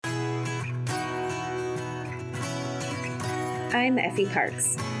I'm Effie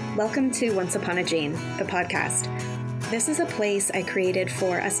Parks. Welcome to Once Upon a Gene, the podcast. This is a place I created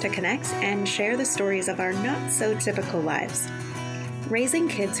for us to connect and share the stories of our not-so-typical lives. Raising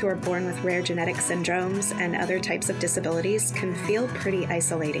kids who are born with rare genetic syndromes and other types of disabilities can feel pretty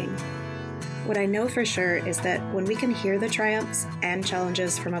isolating. What I know for sure is that when we can hear the triumphs and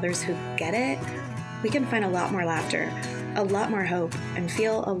challenges from others who get it, we can find a lot more laughter, a lot more hope, and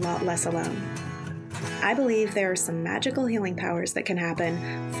feel a lot less alone. I believe there are some magical healing powers that can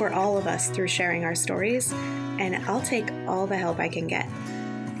happen for all of us through sharing our stories, and I'll take all the help I can get.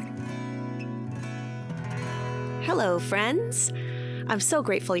 Hello, friends. I'm so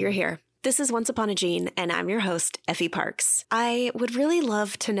grateful you're here. This is Once Upon a Gene, and I'm your host, Effie Parks. I would really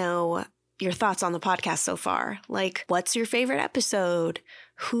love to know your thoughts on the podcast so far. Like, what's your favorite episode?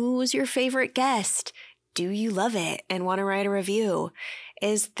 Who's your favorite guest? Do you love it and want to write a review?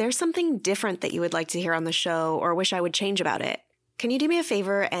 Is there something different that you would like to hear on the show or wish I would change about it? Can you do me a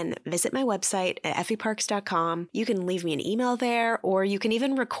favor and visit my website at effieparks.com? You can leave me an email there, or you can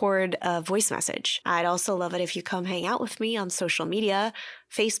even record a voice message. I'd also love it if you come hang out with me on social media,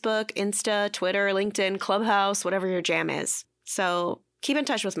 Facebook, Insta, Twitter, LinkedIn, Clubhouse, whatever your jam is. So keep in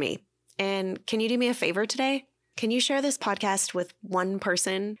touch with me. And can you do me a favor today? Can you share this podcast with one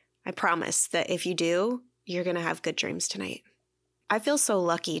person? I promise that if you do, you're going to have good dreams tonight. I feel so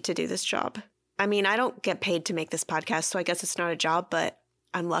lucky to do this job. I mean, I don't get paid to make this podcast, so I guess it's not a job, but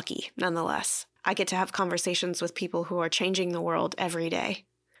I'm lucky nonetheless. I get to have conversations with people who are changing the world every day,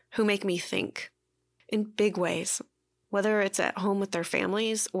 who make me think in big ways, whether it's at home with their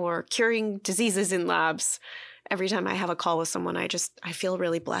families or curing diseases in labs. Every time I have a call with someone, I feel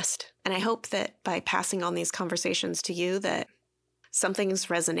really blessed. And I hope that by passing on these conversations to you that something's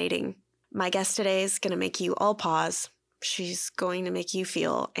resonating. My guest today is going to make you all pause. She's going to make you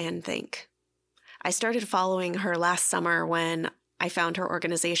feel and think. I started following her last summer when I found her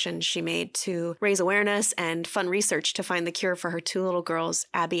organization she made to raise awareness and fund research to find the cure for her two little girls,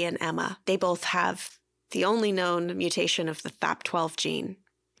 Abby and Emma. They both have the only known mutation of the FAP12 gene.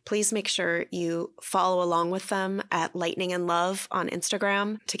 Please make sure you follow along with them at Lightning and Love on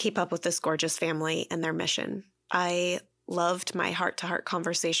Instagram to keep up with this gorgeous family and their mission. I loved my heart-to-heart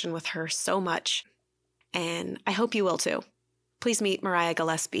conversation with her so much, and I hope you will too. Please meet Mariah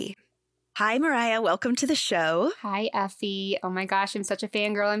Gillespie. Hi, Mariah. Welcome to the show. Hi, Effie. Oh my gosh, I'm such a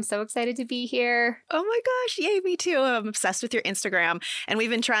fangirl. I'm so excited to be here. Oh my gosh. Yay, me too. I'm obsessed with your Instagram, and we've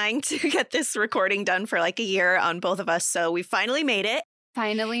been trying to get this recording done for like a year on both of us, so we finally made it.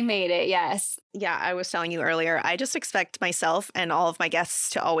 Finally made it, yes. Yeah, I was telling you earlier, I just expect myself and all of my guests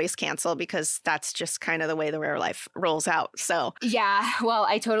to always cancel because that's just kind of the way the Rare Life rolls out. So yeah, well,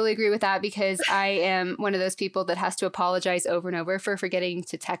 I totally agree with that because I am one of those people that has to apologize over and over for forgetting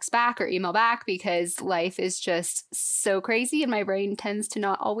to text back or email back because life is just so crazy and my brain tends to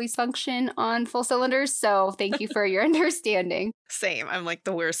not always function on full cylinders. So thank you for your understanding. Same. I'm like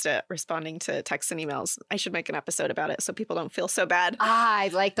the worst at responding to texts and emails. I should make an episode about it so people don't feel so bad. I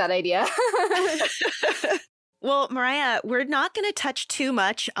like that idea. Well, Mariah, we're not going to touch too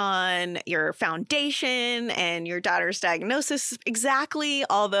much on your foundation and your daughter's diagnosis exactly,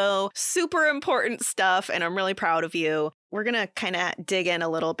 although super important stuff, and I'm really proud of you. We're going to kind of dig in a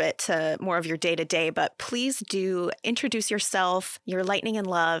little bit to more of your day-to-day, but please do introduce yourself, your Lightning and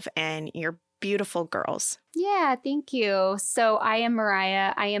Love, and your beautiful girls. Yeah, thank you. So I am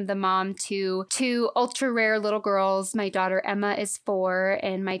Mariah. I am the mom to two ultra rare little girls. My daughter Emma is 4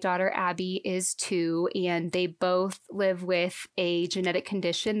 and my daughter Abby is 2. And they both live with a genetic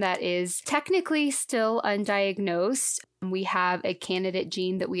condition that is technically still undiagnosed. We have a candidate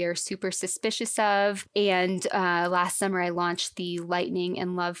gene that we are super suspicious of. And last summer, I launched the Lightning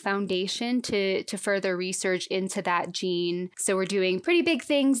and Love Foundation to further research into that gene. So we're doing pretty big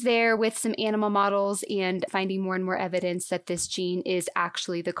things there with some animal models and finding more and more evidence that this gene is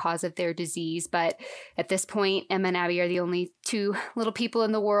actually the cause of their disease. But at this point, Emma and Abby are the only 2 little people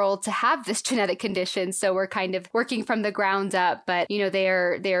in the world to have this genetic condition. So we're kind of working from the ground up. But, you know, they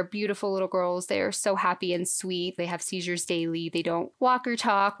are beautiful little girls. They are so happy and sweet. They have seizures daily. They don't walk or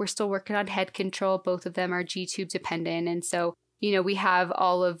talk. We're still working on head control. Both of them are G-tube dependent. And so, you know, we have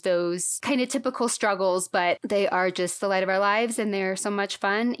all of those kind of typical struggles, but they are just the light of our lives and they're so much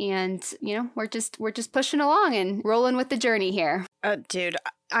fun. And, you know, we're just pushing along and rolling with the journey here. Dude,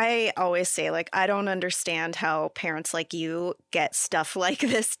 I always say, like, I don't understand how parents like you get stuff like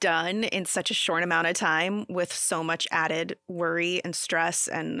this done in such a short amount of time with so much added worry and stress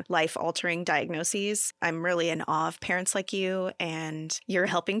and life-altering diagnoses. I'm really in awe of parents like you, and you're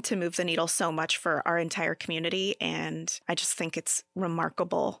helping to move the needle so much for our entire community. And I just think it's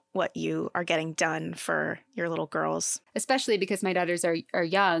remarkable what you are getting done for your little girls. Especially because my daughters are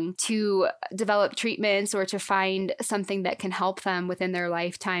young, to develop treatments or to find something that can help them within their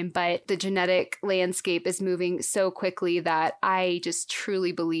lifetime. But the genetic landscape is moving so quickly that I just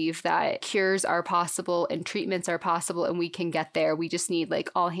truly believe that cures are possible and treatments are possible, and we can get there. We just need like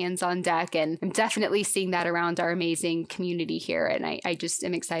all hands on deck. And I'm definitely seeing that around our amazing community here. And I just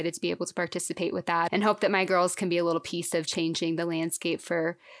am excited to be able to participate with that and hope that my girls can be a little piece of changing the landscape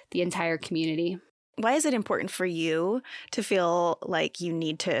for the entire community. Why is it important for you to feel like you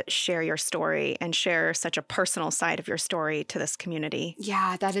need to share your story and share such a personal side of your story to this community?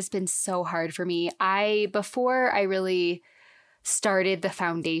 Yeah, that has been so hard for me. Before I really started the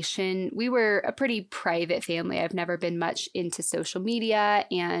foundation, we were a pretty private family. I've never been much into social media.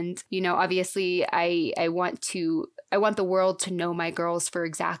 And, obviously I want the world to know my girls for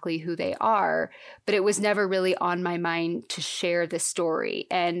exactly who they are, but it was never really on my mind to share this story.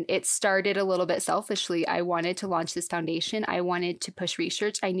 And it started a little bit selfishly. I wanted to launch this foundation. I wanted to push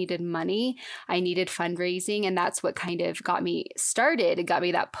research. I needed money. I needed fundraising. And that's what kind of got me started. It got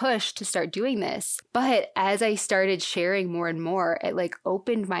me that push to start doing this. But as I started sharing more and more, it like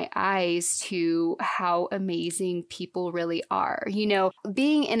opened my eyes to how amazing people really are.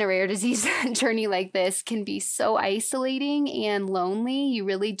 Being in a rare disease journey like this can be so isolating and lonely. You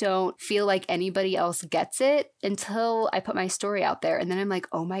really don't feel like anybody else gets it until I put my story out there. And then I'm like,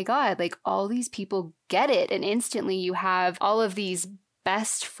 oh my God, like all these people get it. And instantly you have all of these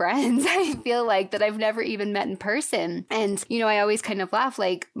best friends, I feel like, that I've never even met in person. And, I always kind of laugh,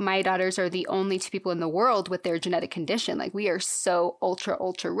 like my daughters are the only two people in the world with their genetic condition. Like we are so ultra,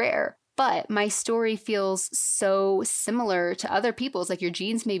 ultra rare. But my story feels so similar to other people's. Like your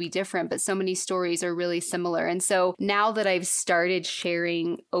genes may be different, but so many stories are really similar. And so now that I've started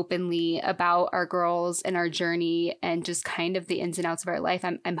sharing openly about our girls and our journey and just kind of the ins and outs of our life,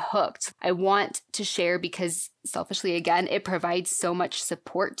 I'm hooked. I want to share because selfishly, again, it provides so much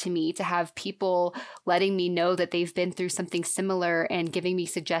support to me to have people letting me know that they've been through something similar and giving me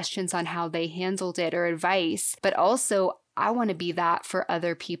suggestions on how they handled it or advice. But also, I want to be that for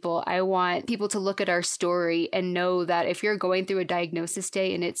other people. I want people to look at our story and know that if you're going through a diagnosis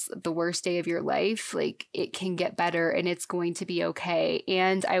day and it's the worst day of your life, like it can get better and it's going to be okay.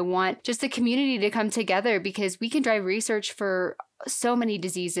 And I want just the community to come together because we can drive research for so many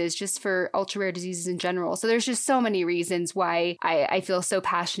diseases, just for ultra rare diseases in general. So there's just so many reasons why I feel so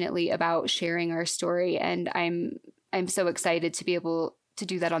passionately about sharing our story. And I'm so excited to be able to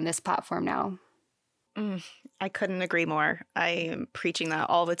do that on this platform now. I couldn't agree more. I am preaching that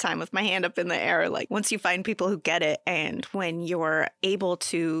all the time with my hand up in the air. Like once you find people who get it and when you're able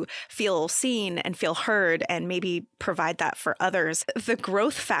to feel seen and feel heard and maybe provide that for others, the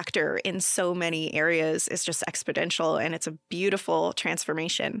growth factor in so many areas is just exponential and it's a beautiful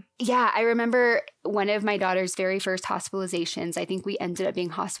transformation. Yeah, I remember one of my daughter's very first hospitalizations. I think we ended up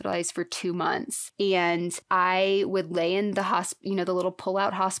being hospitalized for 2 months. And I would lay in the the little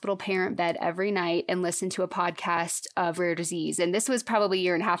pull-out hospital parent bed every night and listen to a podcast of rare disease. And this was probably a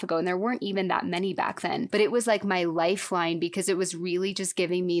year and a half ago, and there weren't even that many back then. But it was like my lifeline because it was really just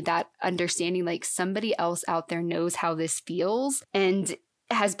giving me that understanding, like somebody else out there knows how this feels and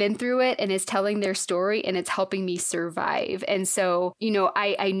has been through it and is telling their story, and it's helping me survive. And so,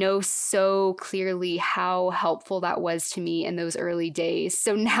 I know so clearly how helpful that was to me in those early days.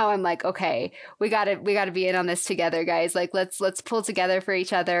 So now I'm like, okay, we gotta be in on this together, guys. Like let's pull together for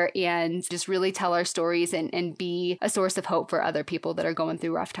each other and just really tell our stories and be a source of hope for other people that are going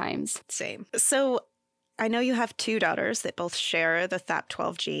through rough times. Same. So I know you have 2 daughters that both share the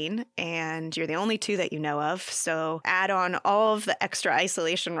THAP12 gene, and you're the only 2 that you know of. So add on all of the extra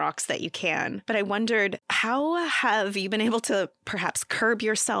isolation rocks that you can. But I wondered, how have you been able to perhaps curb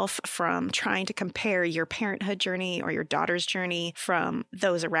yourself from trying to compare your parenthood journey or your daughter's journey from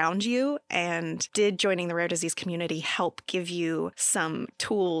those around you? And did joining the rare disease community help give you some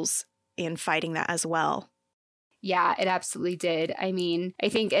tools in fighting that as well? Yeah, it absolutely did. I mean, I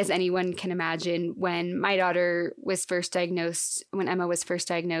think as anyone can imagine, when my daughter was first diagnosed, when Emma was first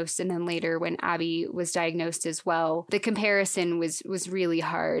diagnosed, and then later when Abby was diagnosed as well, the comparison was really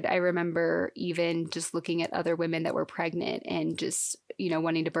hard. I remember even just looking at other women that were pregnant and just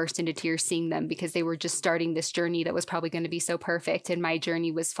wanting to burst into tears seeing them because they were just starting this journey that was probably going to be so perfect. And my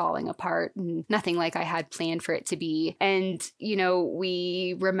journey was falling apart and nothing like I had planned for it to be. And,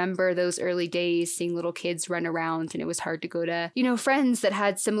 we remember those early days seeing little kids run around, and it was hard to go to, friends that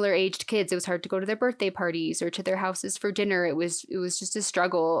had similar aged kids. It was hard to go to their birthday parties or to their houses for dinner. It was just a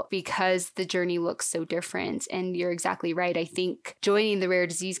struggle because the journey looks so different. And you're exactly right. I think joining the rare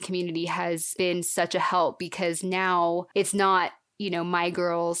disease community has been such a help because now it's not my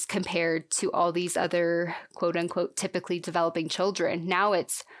girls compared to all these other quote unquote typically developing children. Now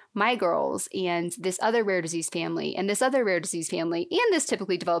it's my girls and this other rare disease family and this other rare disease family and this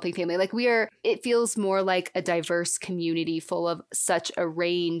typically developing family. Like it feels more like a diverse community full of such a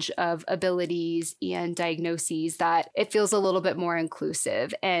range of abilities and diagnoses that it feels a little bit more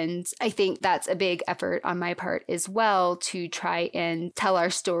inclusive. And I think that's a big effort on my part as well to try and tell our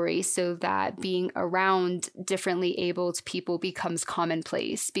story so that being around differently abled people becomes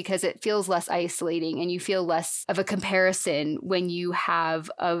commonplace because it feels less isolating and you feel less of a comparison when you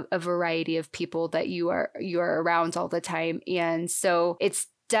have a variety of people that you are around all the time. And so it's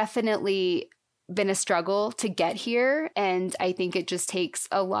definitely been a struggle to get here. And I think it just takes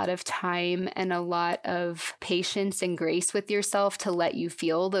a lot of time and a lot of patience and grace with yourself to let you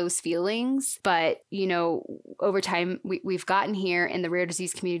feel those feelings. But, over time, we've gotten here and the rare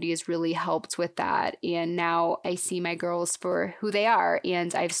disease community has really helped with that. And now I see my girls for who they are.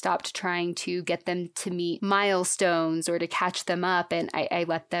 And I've stopped trying to get them to meet milestones or to catch them up. And I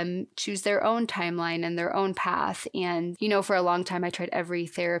let them choose their own timeline and their own path. And, for a long time, I tried every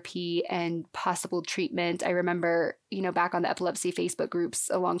therapy and possible treatment. I remember, back on the epilepsy Facebook groups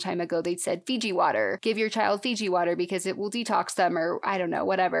a long time ago, they'd said Fiji water, give your child Fiji water because it will detox them or I don't know,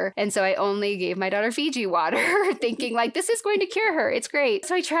 whatever. And so I only gave my daughter Fiji water thinking like, this is going to cure her. It's great.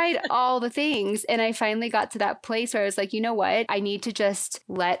 So I tried all the things and I finally got to that place where I was like, you know what? I need to just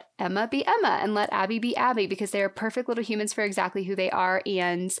let Emma be Emma and let Abby be Abby because they are perfect little humans for exactly who they are.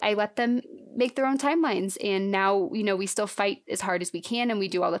 And I let them make their own timelines. And now, we still fight as hard as we can and we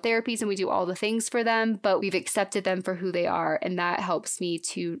do all the therapies and we do all the things for them, but we've accepted them for who they are. And that helps me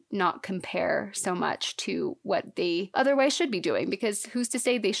to not compare so much to what they otherwise should be doing, because who's to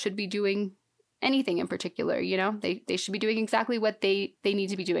say they should be doing anything in particular, they should be doing exactly what they need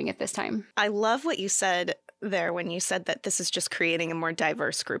to be doing at this time. I love what you said there when you said that this is just creating a more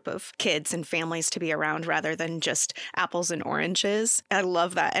diverse group of kids and families to be around rather than just apples and oranges. I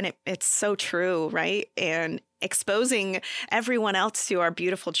love that. And it's so true, right? And exposing everyone else to our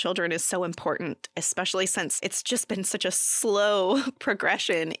beautiful children is so important, especially since it's just been such a slow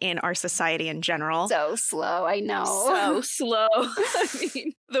progression in our society in general. So slow, I know. So slow. I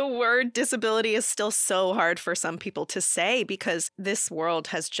mean, the word disability is still so hard for some people to say because this world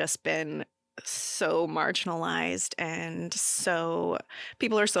has just been so marginalized and so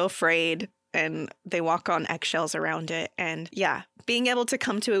people are so afraid and they walk on eggshells around it. And yeah, being able to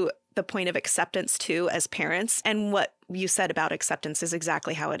come to the point of acceptance too as parents, and what you said about acceptance is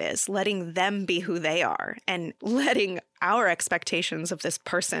exactly how it is, letting them be who they are and letting our expectations of this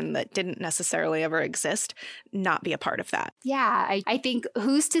person that didn't necessarily ever exist not be a part of that. Yeah, I think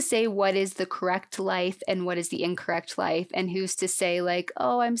who's to say what is the correct life and what is the incorrect life, and who's to say like,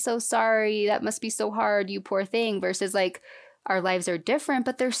 oh, I'm so sorry, that must be so hard, you poor thing, versus like, our lives are different,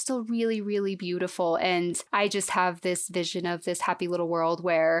 but they're still really, really beautiful. And I just have this vision of this happy little world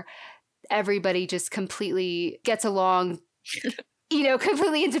where everybody just completely gets along,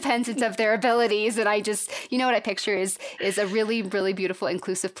 completely independent of their abilities. And I just, what I picture is a really, really beautiful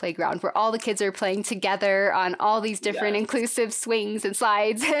inclusive playground where all the kids are playing together on all these different inclusive swings and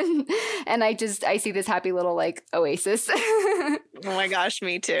slides. And I see this happy little like oasis. Oh my gosh,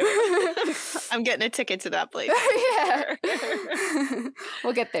 me too. I'm getting a ticket to that place. Yeah.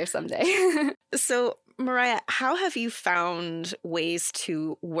 We'll get there someday. So, Mariah, how have you found ways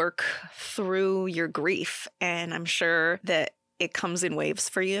to work through your grief? And I'm sure that it comes in waves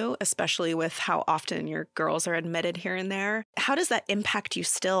for you, especially with how often your girls are admitted here and there. How does that impact you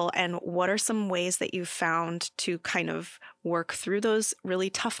still? And what are some ways that you've found to kind of work through those really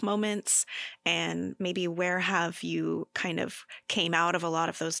tough moments? And maybe where have you kind of came out of a lot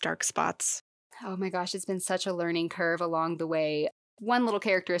of those dark spots? Oh my gosh, it's been such a learning curve along the way. One little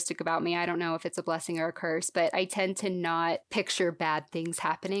characteristic about me, I don't know if it's a blessing or a curse, but I tend to not picture bad things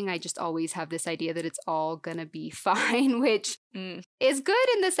happening. I just always have this idea that it's all gonna be fine, which is good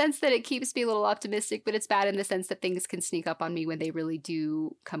in the sense that it keeps me a little optimistic, but it's bad in the sense that things can sneak up on me when they really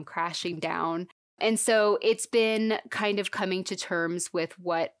do come crashing down. And so it's been kind of coming to terms with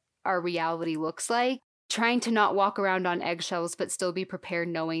what our reality looks like, trying to not walk around on eggshells, but still be prepared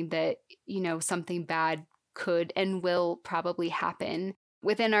knowing that, something bad could and will probably happen.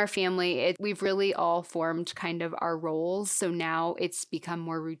 Within our family, we've really all formed kind of our roles. So now it's become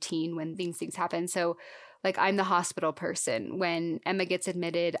more routine when things happen. So like I'm the hospital person. When Emma gets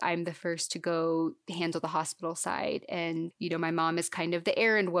admitted, I'm the first to go handle the hospital side. And, my mom is kind of the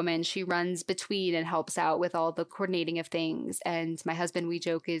errand woman. She runs between and helps out with all the coordinating of things. And my husband, we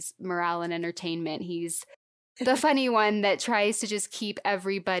joke, is morale and entertainment. He's the funny one that tries to just keep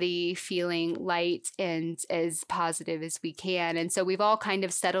everybody feeling light and as positive as we can. And so we've all kind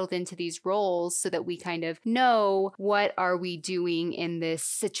of settled into these roles so that we kind of know what are we doing in this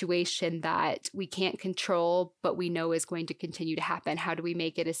situation that we can't control, but we know is going to continue to happen. How do we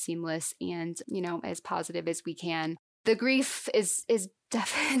make it as seamless and, as positive as we can? The grief is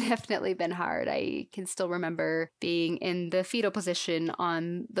definitely been hard. I can still remember being in the fetal position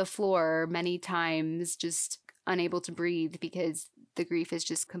on the floor many times, just unable to breathe because the grief is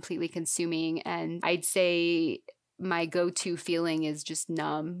just completely consuming. And I'd say my go-to feeling is just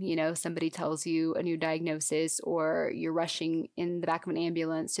numb. Somebody tells you a new diagnosis or you're rushing in the back of an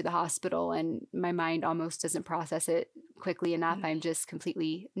ambulance to the hospital and my mind almost doesn't process it quickly enough. I'm just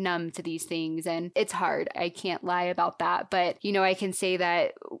completely numb to these things and it's hard. I can't lie about that. But, I can say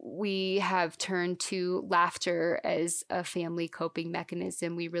that we have turned to laughter as a family coping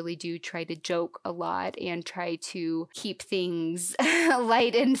mechanism. We really do try to joke a lot and try to keep things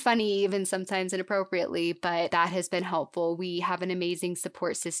light and funny, even sometimes inappropriately, but that has been helpful. We have an amazing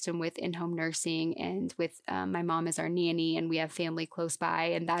support system with in-home nursing and with my mom as our nanny, and we have family close by,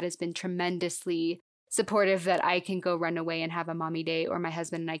 and that has been tremendously supportive that I can go run away and have a mommy day, or my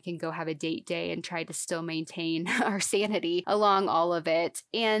husband and I can go have a date day and try to still maintain our sanity along all of it.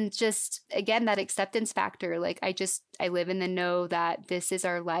 And just, again, that acceptance factor, like I live in the know that this is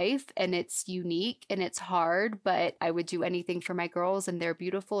our life and it's unique and it's hard, but I would do anything for my girls and they're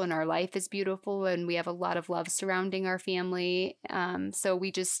beautiful and our life is beautiful and we have a lot of love surrounding our family. So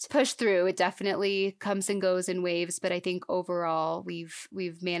we just push through. It definitely comes and goes in waves, but I think overall we've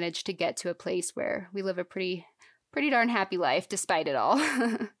managed to get to a place where we live a pretty darn happy life despite it all.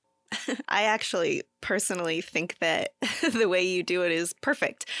 I actually personally think that the way you do it is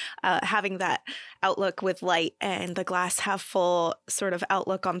perfect. Having that outlook with light and the glass half full sort of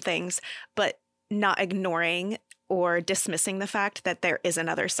outlook on things, but not ignoring or dismissing the fact that there is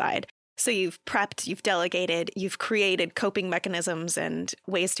another side. So you've prepped, you've delegated, you've created coping mechanisms and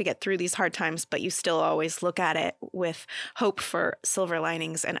ways to get through these hard times, but you still always look at it with hope for silver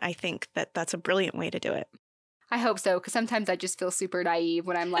linings. And I think that that's a brilliant way to do it. I hope so, because sometimes I just feel super naive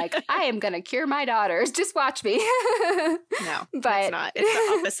when I'm like, I am going to cure my daughters. Just watch me. No, but it's not. It's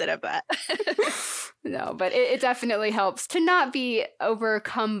the opposite of that. No, but it definitely helps to not be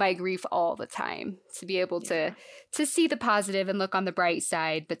overcome by grief all the time, to be able to see the positive and look on the bright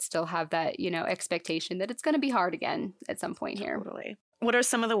side, but still have that, expectation that it's going to be hard again at some point here. Totally. What are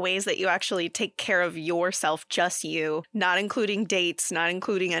some of the ways that you actually take care of yourself, just you, not including dates, not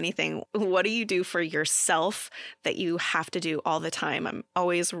including anything? What do you do for yourself that you have to do all the time? I'm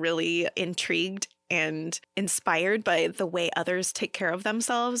always really intrigued and inspired by the way others take care of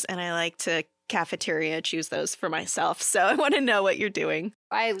themselves, and I like to cafeteria choose those for myself. So I want to know what you're doing.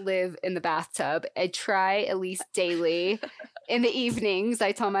 I live in the bathtub. I try at least daily. In the evenings,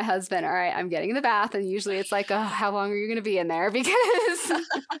 I tell my husband, all right, I'm getting in the bath. And usually it's like, oh, how long are you going to be in there? Because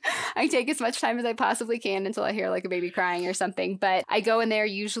I take as much time as I possibly can until I hear like a baby crying or something. But I go in there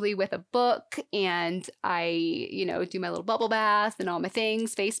usually with a book and I, do my little bubble bath and all my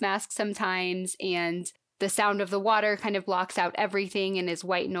things, face mask sometimes. And the sound of the water kind of blocks out everything and is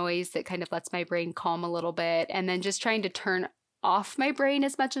white noise that kind of lets my brain calm a little bit. And then just trying to turn off my brain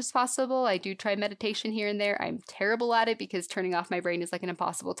as much as possible. I do try meditation here and there. I'm terrible at it because turning off my brain is like an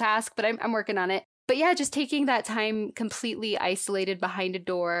impossible task, but I'm working on it. But yeah, just taking that time completely isolated behind a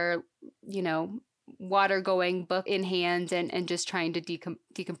door, water going, book in hand, and just trying to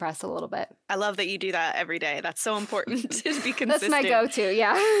decompress a little bit. I love that you do that every day. That's so important to be consistent. That's my go-to,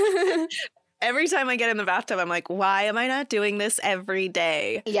 yeah. Every time I get in the bathtub, I'm like, why am I not doing this every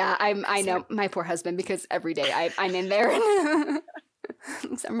day? Yeah, I know my poor husband, because every day I'm in there.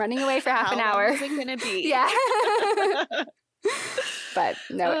 And so I'm running away for half an hour. How long is it going to be? Yeah. But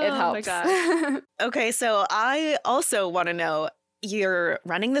no, it helps. Oh my gosh. Okay, so I also want to know, you're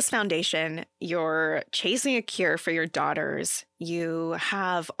running this foundation, you're chasing a cure for your daughters, you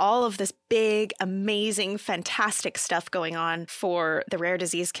have all of this big, amazing, fantastic stuff going on for the rare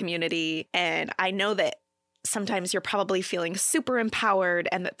disease community. And I know that sometimes you're probably feeling super empowered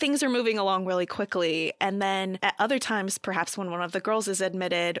and that things are moving along really quickly. And then at other times, perhaps when one of the girls is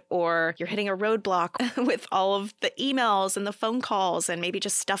admitted or you're hitting a roadblock with all of the emails and the phone calls and maybe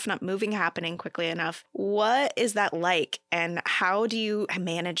just stuff not moving happening quickly enough. What is that like? And how do you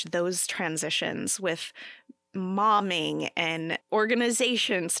manage those transitions with momming and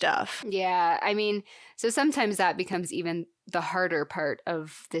organization stuff? Yeah, I mean, so sometimes that becomes even the harder part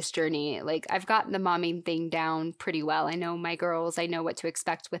of this journey. Like, I've gotten the momming thing down pretty well. I know my girls, I know what to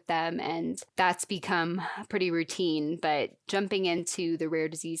expect with them, and that's become pretty routine. But jumping into the rare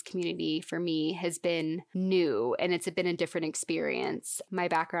disease community for me has been new, and it's been a different experience. My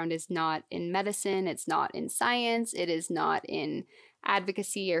background is not in medicine, it's not in science, it is not in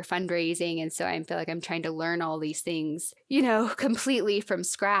advocacy or fundraising. And so I feel like I'm trying to learn all these things, completely from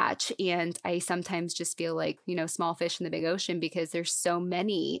scratch. And I sometimes just feel like, small fish in the big ocean, because there's so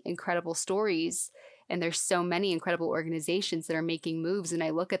many incredible stories and there's so many incredible organizations that are making moves. And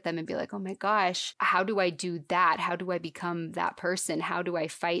I look at them and be like, oh my gosh, how do I do that? How do I become that person? How do I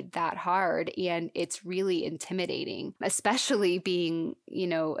fight that hard? And it's really intimidating, especially being,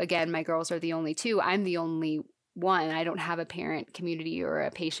 again, my girls are the only two. I'm the only one. I don't have a parent community or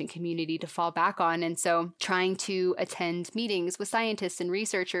a patient community to fall back on. And so trying to attend meetings with scientists and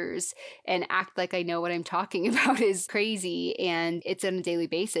researchers and act like I know what I'm talking about is crazy. And it's on a daily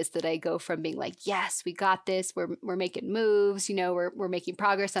basis that I go from being like, yes, we got this. We're making moves, we're making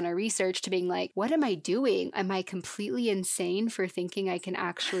progress on our research, to being like, what am I doing? Am I completely insane for thinking I can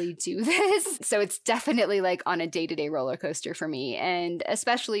actually do this? So it's definitely like on a day-to-day roller coaster for me. And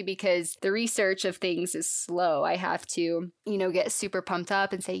especially because the research of things is slow. I have to, get super pumped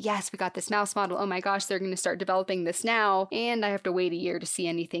up and say, yes, we got this mouse model. Oh my gosh, they're going to start developing this now. And I have to wait a year to see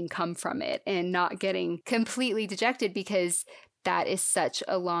anything come from it, and not getting completely dejected, because that is such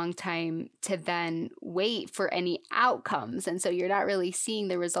a long time to then wait for any outcomes. And so you're not really seeing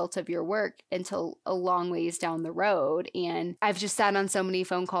the results of your work until a long ways down the road. And I've just sat on so many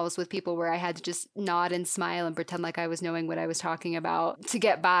phone calls with people where I had to just nod and smile and pretend like I was knowing what I was talking about to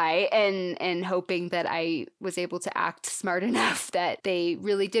get by, and hoping that I was able to act smart enough that they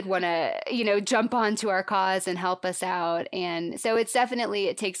really did want to, jump onto our cause and help us out. And so it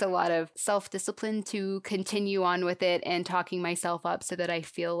takes a lot of self-discipline to continue on with it and talking myself up so that I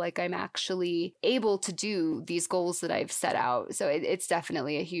feel like I'm actually able to do these goals that I've set out. So it's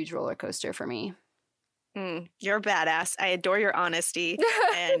definitely a huge roller coaster for me. You're badass. I adore your honesty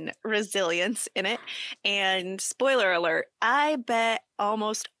and resilience in it. And spoiler alert, I bet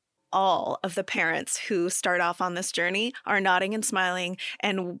almost all of the parents who start off on this journey are nodding and smiling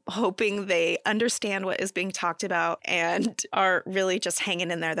and hoping they understand what is being talked about and are really just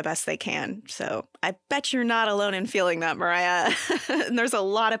hanging in there the best they can. So I bet you're not alone in feeling that, Mariah. And there's a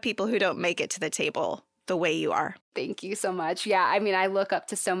lot of people who don't make it to the table the way you are. Thank you so much. Yeah, I mean, I look up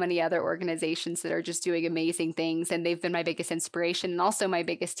to so many other organizations that are just doing amazing things, and they've been my biggest inspiration and also my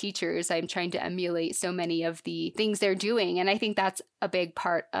biggest teachers. I'm trying to emulate so many of the things they're doing, and I think that's a big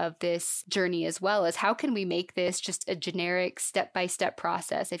part of this journey as well, is how can we make this just a generic step-by-step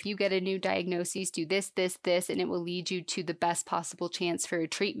process? If you get a new diagnosis, do this, this, this, and it will lead you to the best possible chance for a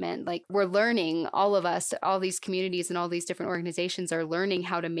treatment. Like, we're learning, all of us, all these communities and all these different organizations are learning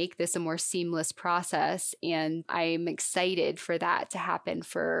how to make this a more seamless process, and I'm excited for that to happen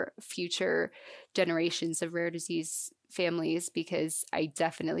for future generations of rare disease families, because I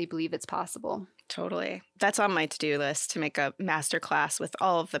definitely believe it's possible. Totally. That's on my to-do list, to make a masterclass with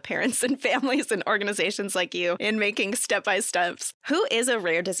all of the parents and families and organizations like you in making step-by-steps. Who is a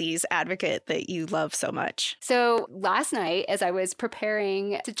rare disease advocate that you love so much? So last night, as I was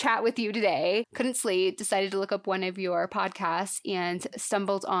preparing to chat with you today, couldn't sleep, decided to look up one of your podcasts and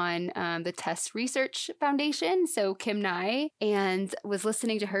stumbled on the Test Research Foundation, so Kim Nye, and was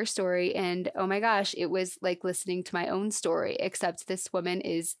listening to her story. And oh my gosh, it was like listening to my own story, except this woman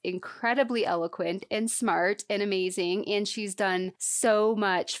is incredibly eloquent and smart and amazing, and she's done so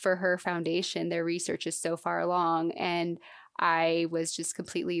much for her foundation. Their research is so far along, and I was just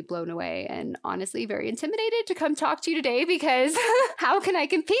completely blown away and honestly very intimidated to come talk to you today, because how can I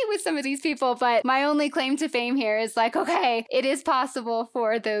compete with some of these people? But my only claim to fame here is like, okay, it is possible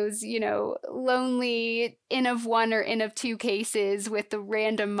for those, lonely N of one or N of two cases with the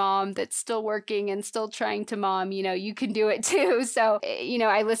random mom that's still working and still trying to mom, you can do it too. So,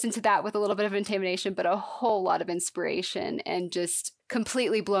 I listened to that with a little bit of intimidation, but a whole lot of inspiration, and just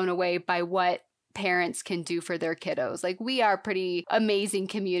completely blown away by what parents can do for their kiddos. Like, we are a pretty amazing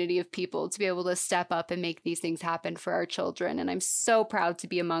community of people to be able to step up and make these things happen for our children. And I'm so proud to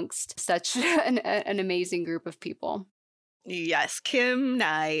be amongst such an amazing group of people. Yes, Kim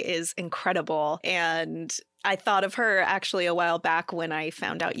Nye is incredible. And I thought of her actually a while back when I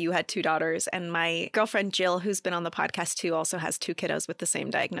found out you had 2 daughters. And my girlfriend Jill, who's been on the podcast too, also has 2 kiddos with the same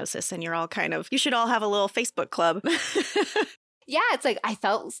diagnosis. And you're all you should all have a little Facebook club. Yeah, it's like I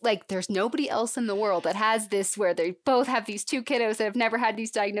felt like there's nobody else in the world that has this where they both have these 2 kiddos that have never had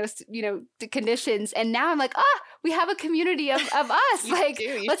these diagnosed, conditions. And now I'm like, we have a community of us.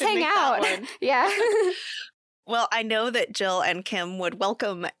 Let's hang out. Yeah. Well, I know that Jill and Kim would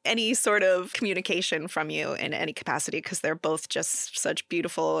welcome any sort of communication from you in any capacity because they're both just such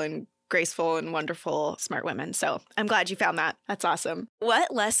beautiful and graceful and wonderful, smart women. So I'm glad you found that. That's awesome.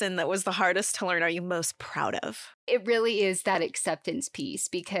 What lesson that was the hardest to learn are you most proud of? It really is that acceptance piece,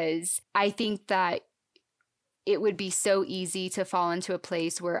 because I think that it would be so easy to fall into a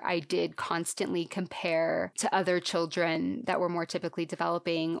place where I did constantly compare to other children that were more typically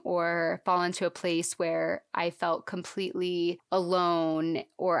developing, or fall into a place where I felt completely alone,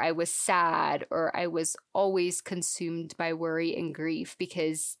 or I was sad, or I was always consumed by worry and grief,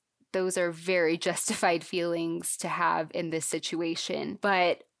 because those are very justified feelings to have in this situation.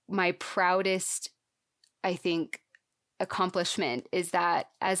 But my proudest, I think, accomplishment is that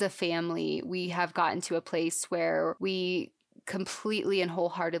as a family, we have gotten to a place where we completely and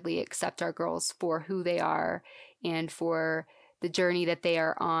wholeheartedly accept our girls for who they are and for the journey that they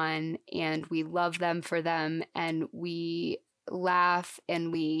are on. And we love them for them. And we laugh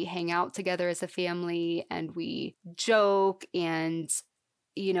and we hang out together as a family and we joke, and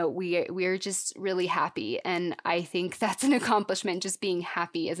we're just really happy. And I think that's an accomplishment. Just being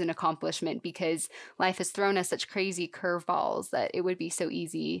happy is an accomplishment, because life has thrown us such crazy curveballs that it would be so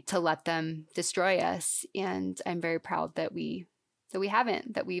easy to let them destroy us. And I'm very proud that we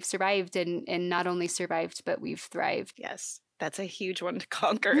haven't, that we've survived, and not only survived, but we've thrived. Yes. That's a huge one to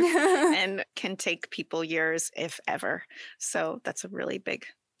conquer and can take people years, if ever. So that's a really big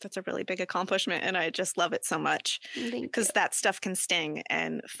accomplishment, and I just love it so much because that stuff can sting,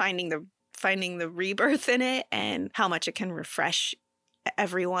 and finding the rebirth in it and how much it can refresh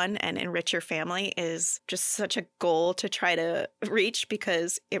everyone and enrich your family is just such a goal to try to reach,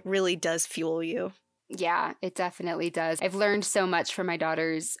 because it really does fuel you. Yeah, it definitely does. I've learned so much from my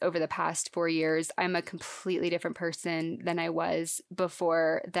daughters over the past 4 years. I'm a completely different person than I was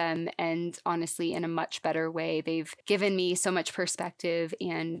before them, and honestly, in a much better way. They've given me so much perspective,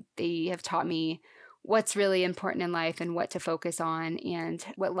 and they have taught me what's really important in life and what to focus on, and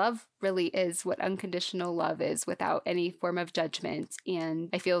what love really is, what unconditional love is, without any form of judgment. And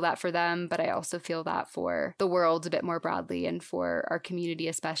I feel that for them, but I also feel that for the world a bit more broadly, and for our community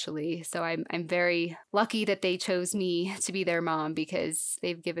especially. So I'm very lucky that they chose me to be their mom, because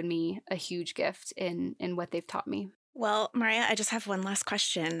they've given me a huge gift in what they've taught me. Well, Mariah, I just have one last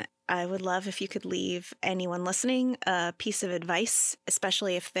question. I would love if you could leave anyone listening a piece of advice,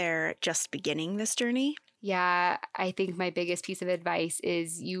 especially if they're just beginning this journey. Yeah, I think my biggest piece of advice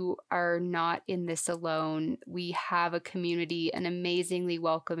is you are not in this alone. We have a community, an amazingly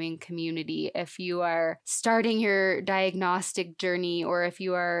welcoming community. If you are starting your diagnostic journey, or if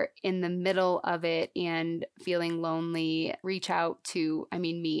you are in the middle of it and feeling lonely, reach out to,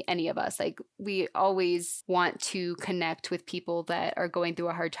 me, any of us. We always want to connect with people that are going through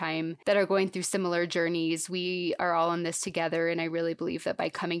a hard time, that are going through similar journeys. We are all in this together, and I really believe that by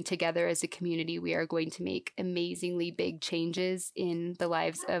coming together as a community, we are going to make amazingly big changes in the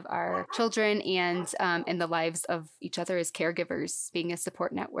lives of our children, and in the lives of each other as caregivers, being a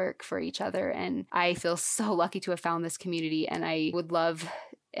support network for each other. And I feel so lucky to have found this community, and I would love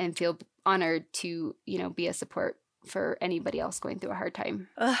and feel honored to, be a support for anybody else going through a hard time.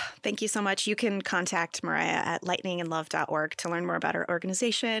 Thank you so much. You can contact Mariah at lightningandlove.org to learn more about her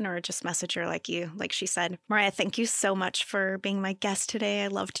organization, or just message her like she said. Mariah, thank you so much for being my guest today. I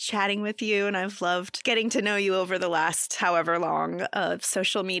loved chatting with you, and I've loved getting to know you over the last however long of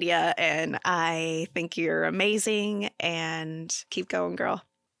social media, and I think you're amazing, and keep going, girl.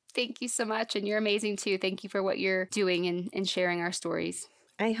 Thank you so much, and you're amazing too. Thank you for what you're doing and sharing our stories.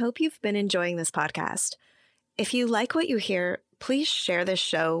 I hope you've been enjoying this podcast. If you like what you hear, please share this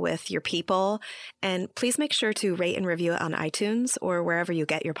show with your people, and please make sure to rate and review it on iTunes or wherever you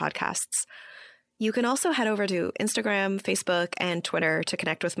get your podcasts. You can also head over to Instagram, Facebook, and Twitter to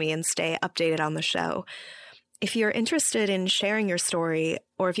connect with me and stay updated on the show. If you're interested in sharing your story,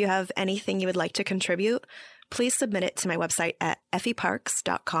 or if you have anything you would like to contribute, please submit it to my website at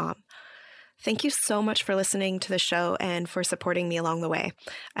effieparks.com. Thank you so much for listening to the show and for supporting me along the way.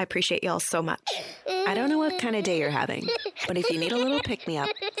 I appreciate y'all so much. I don't know what kind of day you're having, but if you need a little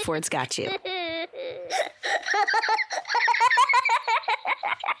pick-me-up, Ford's got you.